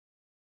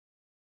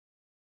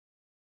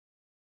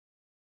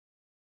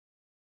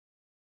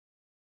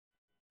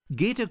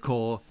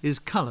GetaCore is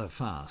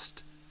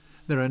colour-fast.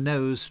 There are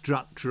no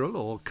structural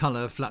or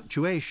colour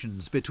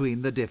fluctuations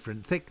between the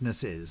different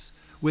thicknesses,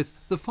 with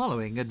the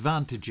following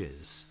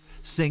advantages.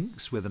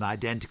 Sinks with an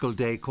identical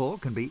decor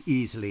can be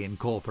easily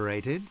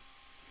incorporated.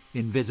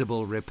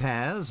 Invisible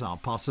repairs are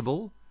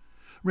possible.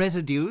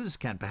 Residues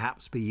can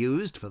perhaps be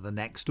used for the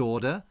next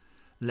order.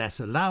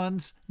 Less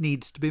allowance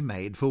needs to be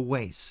made for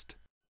waste.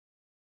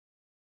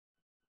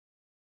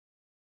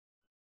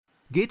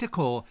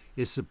 GetaCore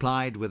is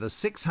supplied with a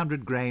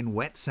 600 grain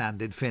wet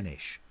sanded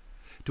finish.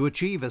 To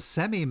achieve a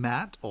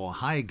semi-matte or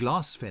high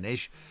gloss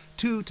finish,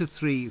 2 to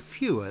 3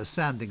 fewer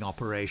sanding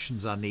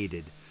operations are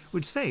needed,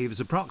 which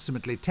saves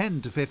approximately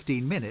 10 to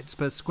 15 minutes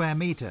per square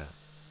metre.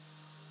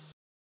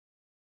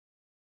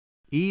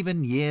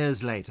 Even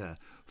years later,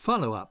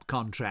 follow-up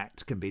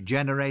contracts can be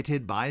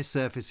generated by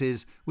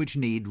surfaces which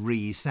need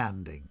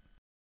re-sanding.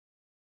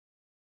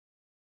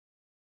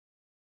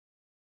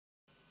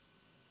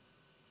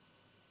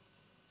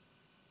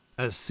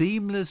 A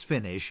seamless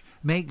finish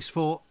makes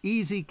for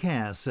easy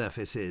care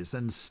surfaces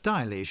and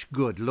stylish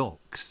good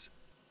looks.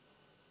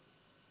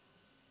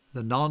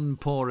 The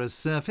non-porous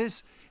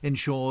surface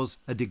ensures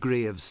a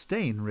degree of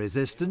stain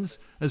resistance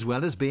as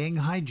well as being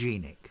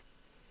hygienic.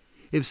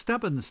 If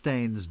stubborn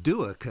stains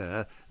do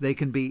occur, they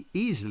can be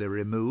easily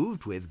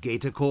removed with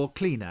GetaCore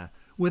cleaner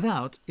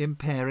without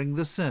impairing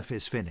the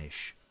surface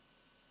finish.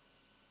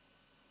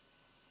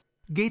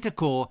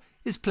 GetaCore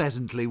is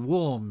pleasantly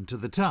warm to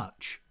the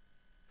touch,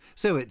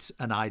 so it's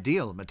an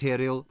ideal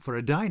material for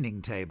a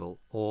dining table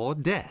or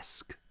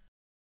desk.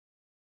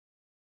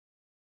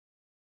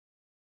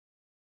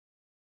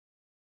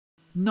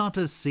 Not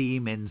a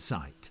seam in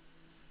sight.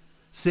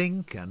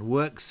 Sink and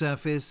work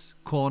surface,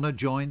 corner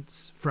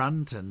joints,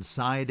 front and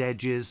side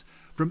edges,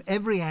 from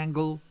every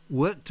angle,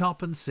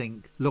 worktop and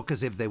sink look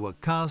as if they were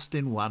cast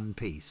in one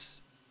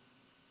piece.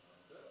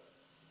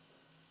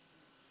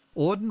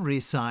 Ordinary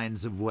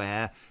signs of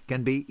wear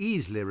can be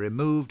easily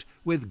removed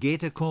with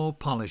GetaCore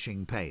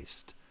polishing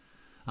paste.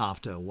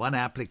 After one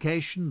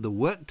application, the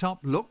worktop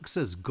looks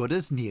as good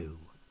as new.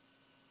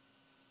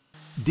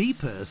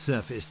 Deeper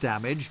surface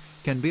damage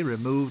can be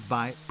removed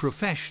by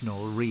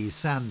professional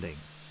re-sanding.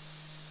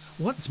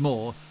 What's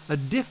more, a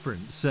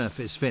different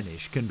surface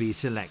finish can be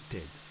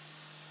selected.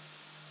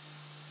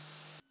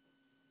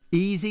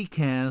 Easy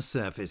care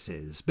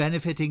surfaces,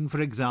 benefiting, for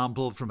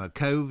example, from a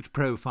coved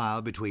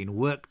profile between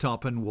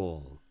worktop and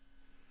wall.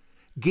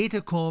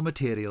 GetaCore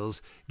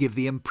materials give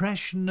the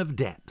impression of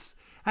depth,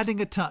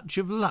 adding a touch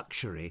of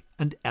luxury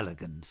and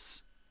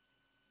elegance.